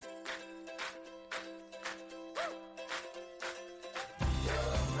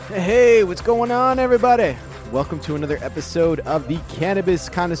Hey, what's going on, everybody? Welcome to another episode of the Cannabis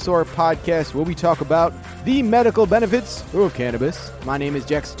Connoisseur Podcast, where we talk about the medical benefits of cannabis. My name is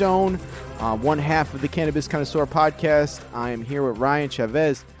Jack Stone, one half of the Cannabis Connoisseur Podcast. I am here with Ryan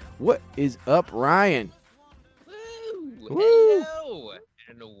Chavez. What is up, Ryan? Woo! Woo! Hello!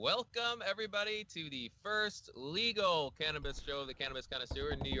 And welcome, everybody, to the first legal cannabis show of the Cannabis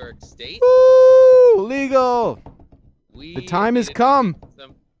Connoisseur in New York State. Woo! Legal! The time has come.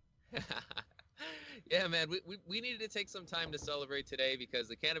 Yeah, man, we needed to take some time to celebrate today because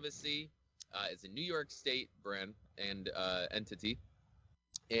the Cannabis C is a New York State brand and entity.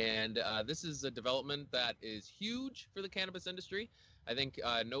 And this is a development that is huge for the cannabis industry. I think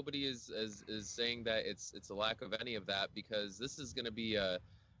nobody is saying that it's a lack of any of that, because this is going to be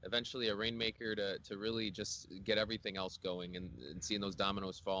eventually a rainmaker to really just get everything else going and seeing those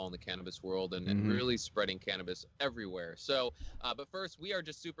dominoes fall in the cannabis world and really spreading cannabis everywhere. So, but first, we are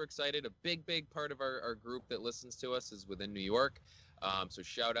just super excited. A big part of our group that listens to us is within New York. So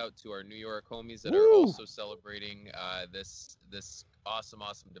shout out to our New York homies that are also celebrating this awesome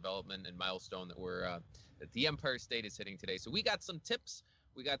development and milestone that the Empire State is hitting today. So we got some tips,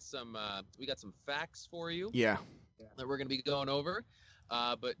 we got some facts for you. Yeah. That we're going to be going over.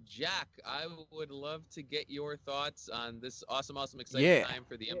 But Jack, I would love to get your thoughts on this awesome, exciting time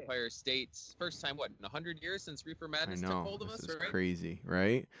for the Empire State's first time, in 100 years since Reefer Madness took hold of us? This is crazy,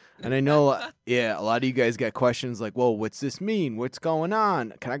 right? And I know, a lot of you guys got questions like, well, what's this mean? What's going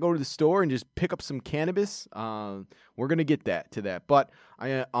on? Can I go to the store and just pick up some cannabis? We're going to get to that. But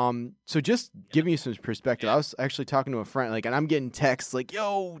so just giving you some perspective, I was actually talking to a friend, and I'm getting texts like,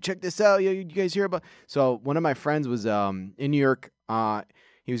 yo, check this out. Yo, you guys hear about? So one of my friends was in New York.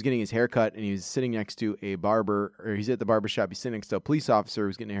 He was getting his hair cut, and he was sitting next to a barber, or he's at the barber shop. He's sitting next to a police officer who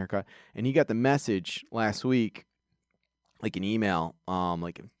was getting a haircut, and he got the message last week, like an email,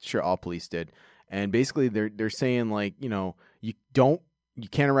 like I'm sure all police did. And basically they're saying, like, you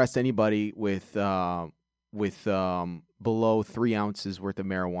can't arrest anybody with below 3 ounces worth of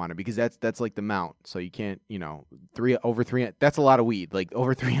marijuana, because that's like the amount. So you can't, over 3, that's a lot of weed, like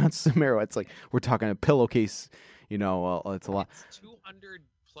over 3 ounces of marijuana. It's like, we're talking a pillowcase, it's a lot. It's 200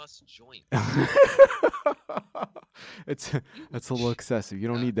 plus joints. That's a little excessive. You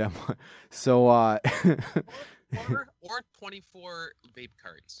don't need that much. So or 24 vape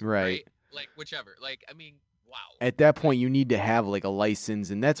carts. Right? Like whichever. Like, I mean, wow. At that point, you need to have like a license,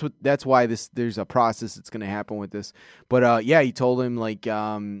 and that's why there's a process that's going to happen with this. But he told him, like,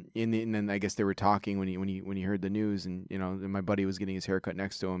 and then I guess they were talking when he heard the news, and and my buddy was getting his haircut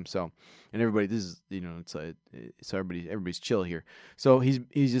next to him. So, and everybody, this is so everybody's chill here. So he's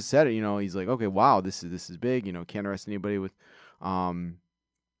just said it. He's like, okay, wow, this is big. Can't arrest anybody with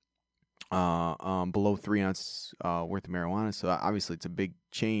below 3 ounces worth of marijuana. So obviously it's a big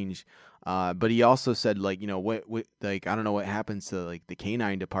change. But he also said, like, what like, I don't know what happens to like the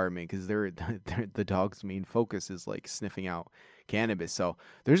canine department, because they're the dog's main focus is like sniffing out cannabis. So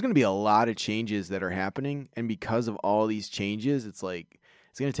there's going to be a lot of changes that are happening, and because of all these changes, it's like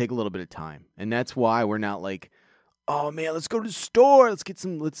it's going to take a little bit of time, and that's why we're not like, oh man, let's go to the store, I'm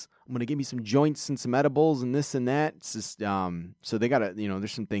going to give me some joints and some edibles and this and that. It's just so they got to,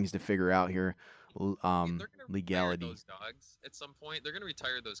 there's some things to figure out here. Legality. Those dogs at some point. They're going to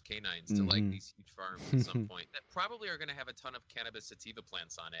retire those canines to like these huge farms at some point that probably are going to have a ton of cannabis sativa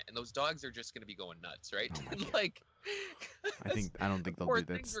plants on it, and those dogs are just going to be going nuts, right? Oh like, I don't think they'll do that.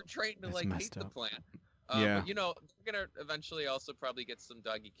 Things are trained to like hate the plant. Yeah. But, they're going to eventually also probably get some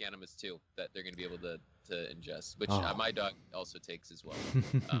doggy cannabis too that they're going to be able to ingest, which my dog also takes as well.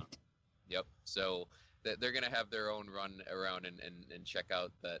 Yep. So they're going to have their own run around and check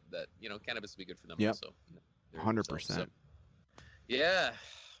out that cannabis will be good for them. Yep. Also. 100%. So, yeah,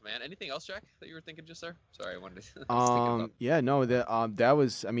 man. Anything else, Jack, that you were thinking just there? Sorry, I wanted to. That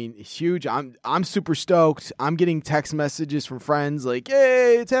was, it's huge. I'm super stoked. I'm getting text messages from friends like,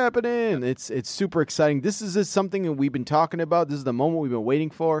 "Hey, it's happening!" It's super exciting. This is something that we've been talking about. This is the moment we've been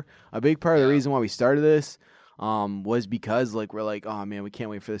waiting for. A big part of the reason why we started this was because, like, we're like, oh man, we can't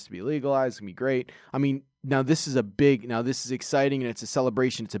wait for this to be legalized. It's gonna be great. Now this is this is exciting, and it's a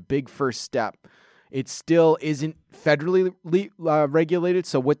celebration. It's a big first step. It still isn't federally regulated.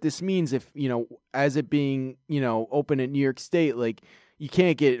 So what this means, if, as it being, open in New York State, like, you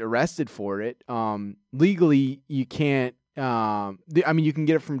can't get arrested for it. Legally, you can't. You can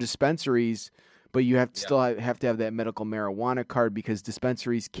get it from dispensaries, but you have to still have to have that medical marijuana card, because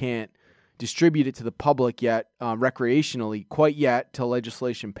dispensaries can't distribute it to the public yet, recreationally, quite yet, till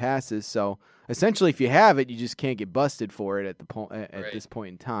legislation passes. So essentially, if you have it, you just can't get busted for it at this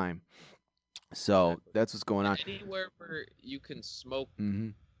point in time. So that's what's going on. Anywhere where you can smoke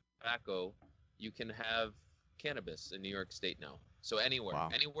tobacco, you can have cannabis in New York State now. So Wow.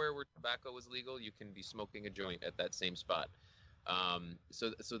 anywhere where tobacco is legal, you can be smoking a joint at that same spot.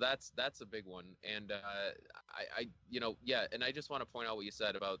 So that's a big one. And yeah. And I just want to point out what you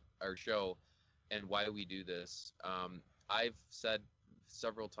said about our show and why we do this. I've said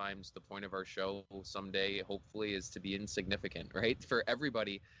several times the point of our show someday, hopefully, is to be insignificant, right? For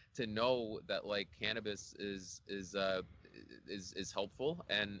everybody to know that like cannabis is helpful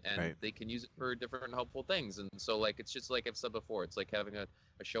and Right. they can use it for different helpful things. And so like it's just like I've said before, it's like having a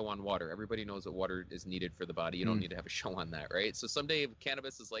show on water. Everybody knows that water is needed for the body. You don't need to have a show on that, right? So someday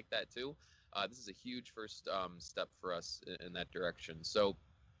cannabis is like that too. This is a huge first step for us in that direction. So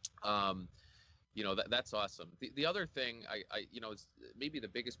that's awesome. The other thing is maybe the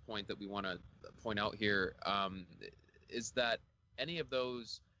biggest point that we want to point out here, is that any of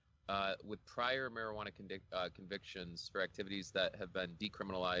those with prior marijuana convictions for activities that have been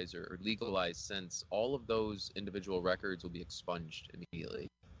decriminalized or legalized since, all of those individual records will be expunged immediately.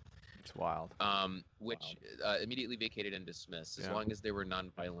 It's wild. Which immediately vacated and dismissed as Yeah. long as they were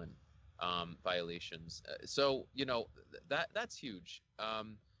nonviolent violations. So that's huge.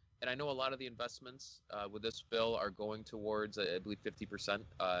 And I know a lot of the investments with this bill are going towards, I believe 50%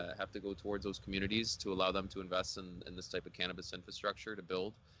 have to go towards those communities to allow them to invest in this type of cannabis infrastructure to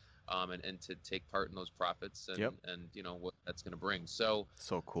build and to take part in those profits and what that's going to bring. So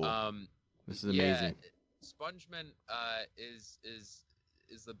cool. This is Yeah, amazing. expungement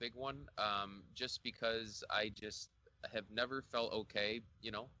is the big one, just because I just have never felt okay,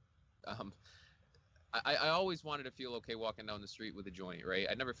 um, I always wanted to feel okay walking down the street with a joint, right?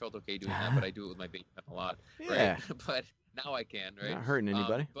 I never felt okay doing that, but I do it with my vape pen a lot, Yeah. right? But now I can, right? Not hurting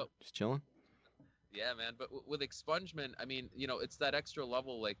anybody. But Just chilling. yeah, man. But with expungement, I mean, it's that extra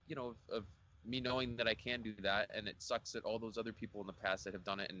level, like, of me knowing that I can do that, and it sucks that all those other people in the past that have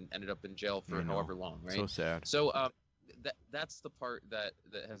done it and ended up in jail for however long, right? So sad. So that's the part that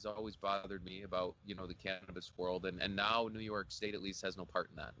has always bothered me about the cannabis world, and now New York State at least has no part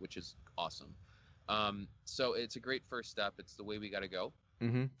in that, which is awesome. So it's a great first step. It's the way we got to go.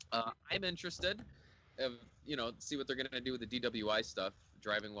 Mm-hmm. I'm interested of see what they're going to do with the DWI stuff,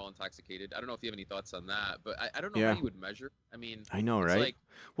 driving while intoxicated. I don't know if you have any thoughts on that, but I don't know how you would measure. I mean, I know, it's right? like,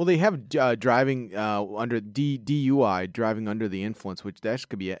 well, they have driving under DUI, driving under the influence, which that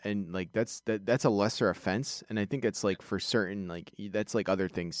could be, and like that's a lesser offense, and I think it's like for certain, like that's like other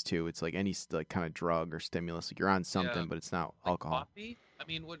things too. It's like any like kind of drug or stimulus, like you're on something, but it's not like alcohol. Coffee? I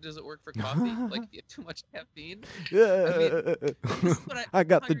mean, what does it work for coffee? Like you have too much caffeine? Yeah, I mean, I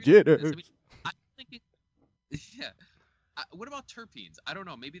got the jitters. I mean, I'm thinking, yeah. What about terpenes? I don't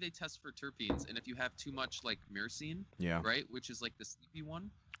know. Maybe they test for terpenes, and if you have too much like myrcene, right, which is like the sleepy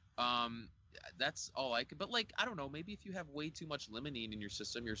one, that's all I could. But like, I don't know. Maybe if you have way too much limonene in your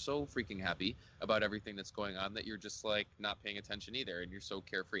system, you're so freaking happy about everything that's going on that you're just like not paying attention either, and you're so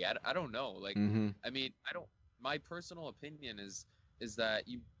carefree. I don't know. Like, I mean, I don't. My personal opinion is that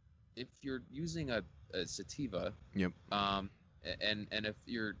if you're using a sativa, and if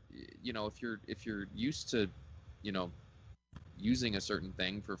you're, if you're used to, using a certain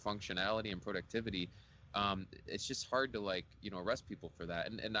thing for functionality and productivity, it's just hard to like arrest people for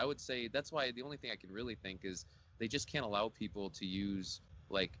that. And I would say that's why the only thing I can really think is they just can't allow people to use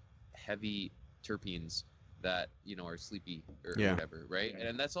like heavy terpenes that are sleepy or whatever, right?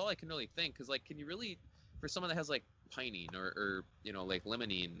 And that's all I can really think, because like, can you really, for someone that has like pinene or like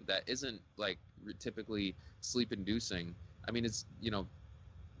limonene that isn't like typically sleep inducing, I mean, it's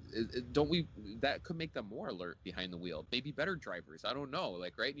don't we, that could make them more alert behind the wheel, maybe better drivers, I don't know,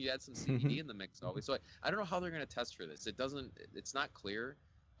 like, right? You add some CBD in the mix always. So I don't know how they're going to test for this. It's not clear,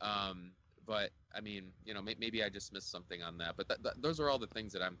 but I mean, maybe I just missed something on that, but those are all the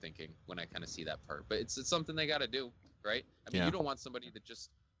things that I'm thinking when I kind of see that part. But it's something they got to do, right? I mean, you don't want somebody that just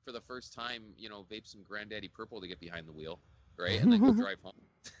for the first time vape some Granddaddy Purple to get behind the wheel, right, and then go drive home.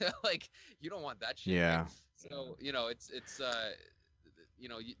 Like, you don't want that shit, right? So it's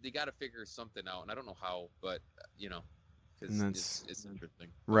they got to figure something out, and I don't know how, but because it's interesting,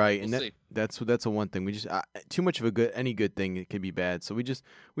 right? We'll and that's a one thing. We just too much of any good thing, it could be bad. So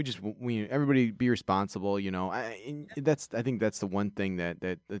we everybody be responsible. I think that's the one thing that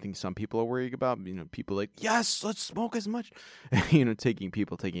I think some people are worried about. People like, yes, let's smoke as much. Taking it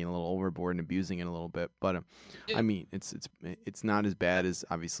a little overboard and abusing it a little bit. But I mean, it's not as bad as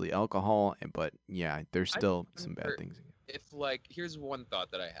obviously alcohol, but yeah, there's still some bad things. If like, here's one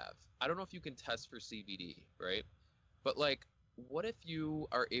thought that I have. I don't know if you can test for CBD, right? But like, what if you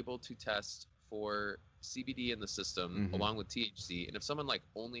are able to test for CBD in the system along with THC, and if someone like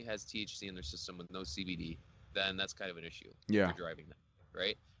only has THC in their system with no CBD, then that's kind of an issue. Yeah. For driving that,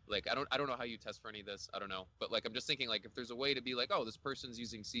 right? Like I don't know how you test for any of this. I don't know, but like I'm just thinking like if there's a way to be like, oh, this person's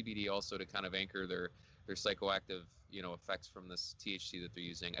using CBD also to kind of anchor their psychoactive effects from this THC that they're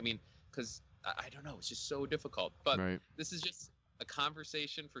using. I mean, because I don't know, it's just so difficult. But Right. this is just a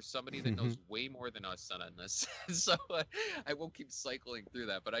conversation for somebody that knows way more than us on this. So I won't keep cycling through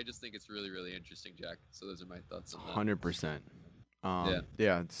that, but I just think it's really, really interesting, Jack. So those are my thoughts on that. 100%.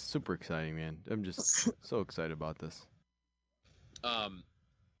 Yeah, it's super exciting, man. I'm just so excited about this.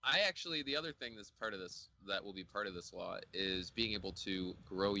 The other thing that's part of this, that will be part of this law, is being able to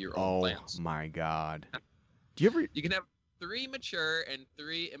grow your own plants. Oh my God. You can have 3 mature and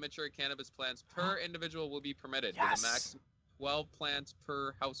 3 immature cannabis plants per individual will be permitted, with a maximum 12 plants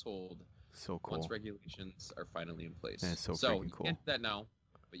per household. So cool. Once regulations are finally in place. That's so you freaking cool. Can't do that now,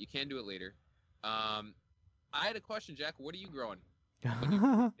 but you can do it later. I had a question, Jack. What are you growing?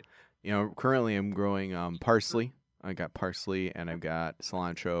 Currently I'm growing parsley. I got parsley and I've got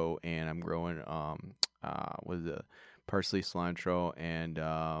cilantro, and I'm growing what is it? Parsley, cilantro, and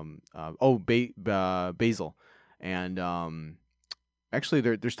basil. And actually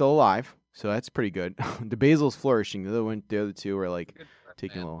they're still alive, so that's pretty good. The basil's flourishing. The other two are like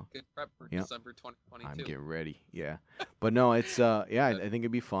taking a little good prep for December 2022. I'm getting ready. Yeah. But no, it's I think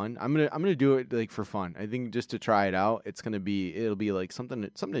it'd be fun. I'm gonna do it like for fun. I think just to try it out. It'll be like something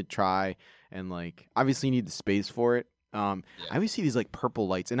to try, and like obviously you need the space for it. I always see these like purple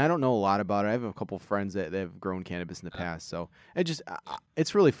lights, and I don't know a lot about it. I have a couple friends that have grown cannabis in the past, so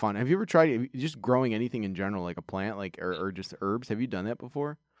it's really fun. Have you ever tried just growing anything in general, like a plant, like or just herbs? Have you done that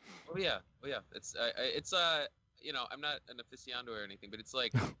before? Oh yeah. It's I'm not an aficionado or anything, but it's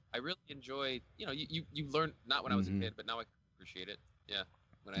like I really enjoy. You learn, not when I was a kid, but now I can appreciate it. Yeah,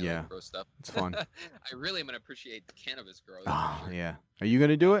 when I grow stuff, it's fun. I really am gonna appreciate the cannabis growth. Oh yeah, are you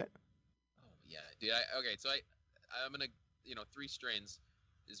gonna do it? Oh yeah, dude. So I'm gonna 3 strains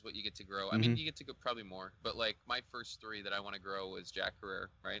is what you get to grow. I mean, you get to go probably more, but like my first 3 that I want to grow is Jack Herrera,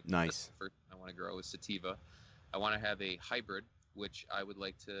 right? Nice. That's the first I want to grow is sativa. I want to have a hybrid, which I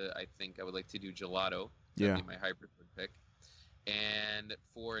think I would like to do gelato. That'd be my hybrid pick. And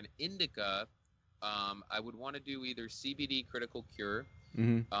for an indica, I would want to do either CBD critical cure,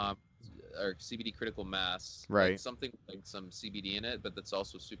 or CBD critical mass, right? Like something like some CBD in it, but that's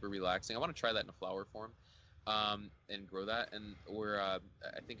also super relaxing. I want to try that in a flower form, and grow that. Or I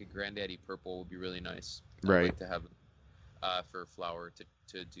think a Granddaddy Purple would be really nice. Right. I'd like to have for flower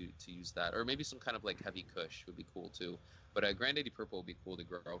to use that, or maybe some kind of like heavy Kush would be cool too. But a Granddaddy Purple would be cool to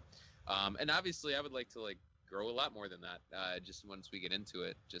grow. And obviously, I would like to like grow a lot more than that. Just once we get into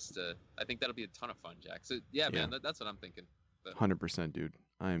it, I think that'll be a ton of fun, Jack. So man, that's what I'm thinking. 100%, dude.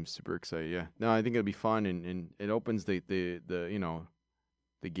 I am super excited. Yeah, no, I think it'll be fun, and it opens the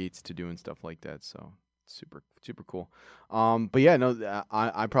gates to doing stuff like that. So super cool. But yeah, no,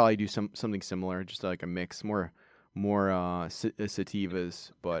 I probably do something similar, just like a mix, more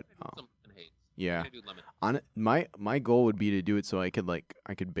sativas, but. Yeah, my goal would be to do it so I could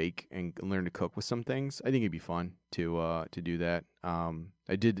bake and learn to cook with some things. I think it'd be fun to do that.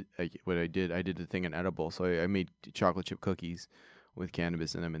 I did the thing in edible, so I made chocolate chip cookies with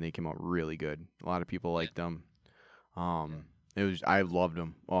cannabis in them, and they came out really good. A lot of people liked them. I loved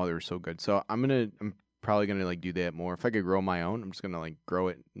them. Oh, they were so good. So I'm probably gonna like do that more. If I could grow my own, I'm just gonna like grow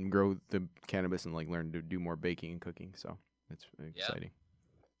it and grow the cannabis and like learn to do more baking and cooking. So it's exciting.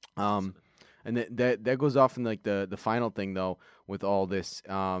 And that goes off in like the final thing though with all this.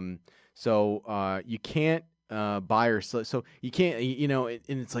 So you can't buy or sell. So you can't, and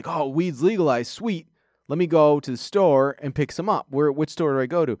it's like, oh, weed's legalized, sweet. Let me go to the store and pick some up. Which store do I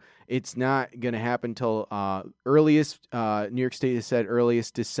go to? It's not gonna happen till earliest. New York State has said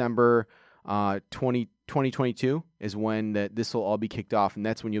earliest December 2022 is when this will all be kicked off, and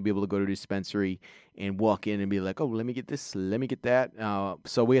that's when you'll be able to go to a dispensary and walk in and be like, oh, let me get this, let me get that.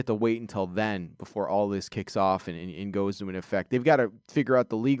 So we have to wait until then before all this kicks off and goes into effect. They've got to figure out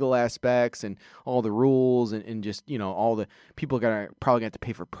the legal aspects and all the rules and just, all the people probably got to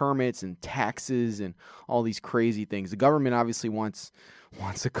pay for permits and taxes and all these crazy things. The government obviously wants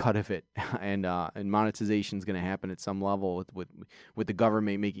a cut of it, and monetization is going to happen at some level with the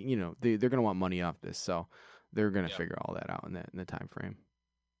government making, they're going to want money off this, so they're going to figure all that out in the time frame.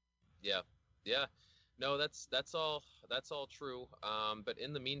 Yeah. No, that's all true. But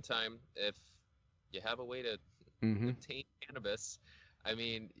in the meantime, if you have a way to obtain cannabis, I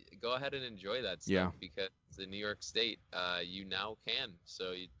mean, go ahead and enjoy that stuff because in New York State, you now can.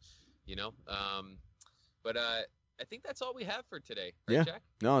 So but I think that's all we have for today. Right, Jack?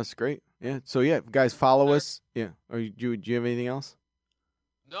 No, it's great. Yeah. So guys, follow us. Yeah. Or do you have anything else?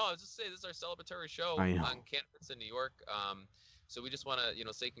 No, I was just saying this is our celebratory show I know. on cannabis in New York. So we just want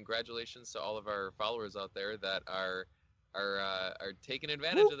to say congratulations to all of our followers out there that are taking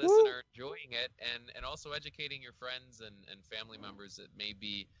advantage of this and are enjoying it, and also educating your friends and family members that may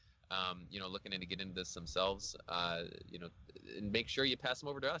be looking to get into this themselves, and make sure you pass them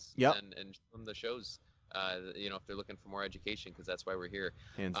over to us. Yep. And show them the shows, if they're looking for more education, because that's why we're here.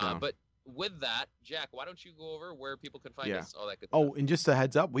 Hands down. But with that, Jack, why don't you go over where people can find us, all that good stuff. Oh, and just a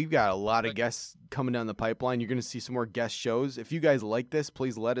heads up, we've got a lot of guests coming down the pipeline. You're going to see some more guest shows. If you guys like this,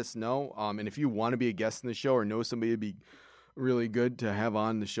 please let us know. And if you want to be a guest in the show or know somebody would be really good to have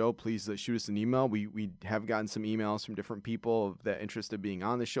on the show, please shoot us an email. We have gotten some emails from different people that interested in being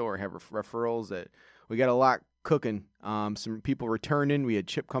on the show or have referrals. That we got a lot cooking. Some people returning. We had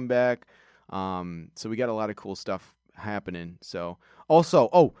Chip come back. So we got a lot of cool stuff happening. So also,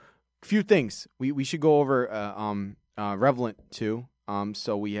 a few things we should go over. Revlent too.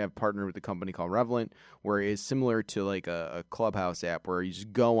 So we have partnered with a company called Revlent, where it's similar to like a Clubhouse app where you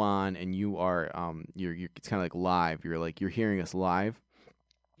just go on and you are you're it's kind of like live. You're hearing us live.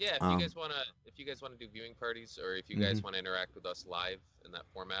 Yeah, if you guys wanna do viewing parties, or if you guys want to interact with us live in that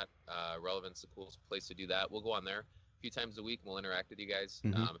format, Relevant's the coolest place to do that. We'll go on there a few times a week and we'll interact with you guys.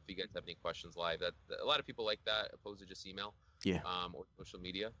 If you guys have any questions live, that a lot of people like that opposed to just email. Yeah. Or social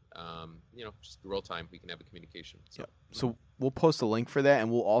media. Just real time, we can have a communication. So. Yeah. So we'll post a link for that, and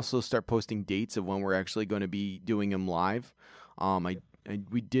we'll also start posting dates of when we're actually going to be doing them live.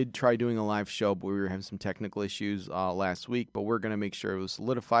 We did try doing a live show, but we were having some technical issues last week. But we're going to make sure it was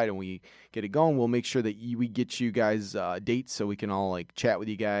solidified and we get it going. We'll make sure that we get you guys dates so we can all like chat with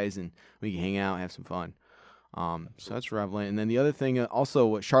you guys and we can hang out and have some fun. So that's Revlent. And then the other thing,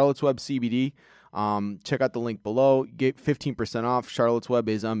 also Charlotte's Web CBD. Check out the link below. Get 15% off. Charlotte's Web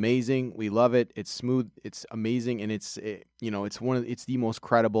is amazing. We love it. It's smooth. It's amazing, and it's the most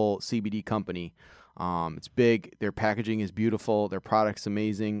credible CBD company. It's big. Their packaging is beautiful. Their product's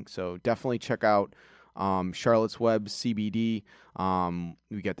amazing. So definitely check out Charlotte's Web CBD.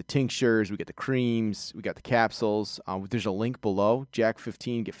 We got the tinctures. We got the creams. We got the capsules. There's a link below.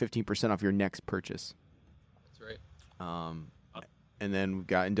 Jack15. Get 15% off your next purchase. That's right. And then we've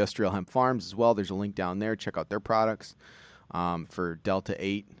got Industrial Hemp Farms as well. There's a link down there. Check out their products for Delta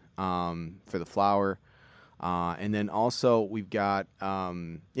 8 for the flower. And then also we've got,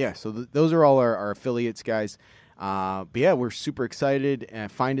 so those are all our affiliates, guys. But yeah, we're super excited.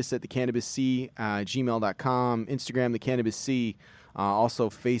 Find us at the Cannabis C, gmail.com, Instagram, the Cannabis C, also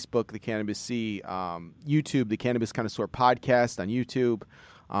Facebook, the Cannabis C, YouTube, the Cannabis Connoisseur Podcast on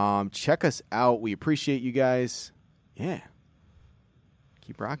YouTube. Check us out. We appreciate you guys. Yeah.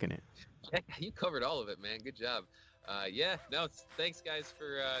 Keep rocking it. Yeah, you covered all of it, man. Good job. Thanks, guys,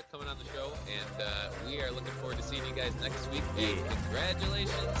 for coming on the show, and we are looking forward to seeing you guys next week. And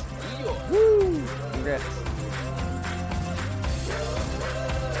congratulations, New York! Woo! Congrats.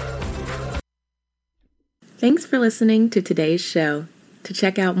 Thanks for listening to today's show. To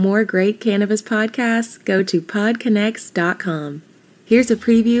check out more great cannabis podcasts, go to podconnects.com. Here's a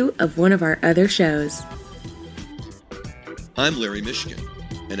preview of one of our other shows. I'm Larry Michigan,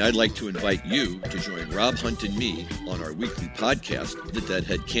 and I'd like to invite you to join Rob Hunt and me on our weekly podcast, The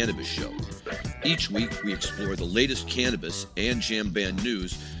Deadhead Cannabis Show. Each week, we explore the latest cannabis and jam band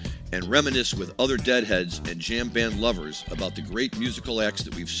news and reminisce with other Deadheads and jam band lovers about the great musical acts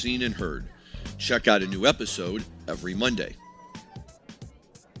that we've seen and heard. Check out a new episode every Monday.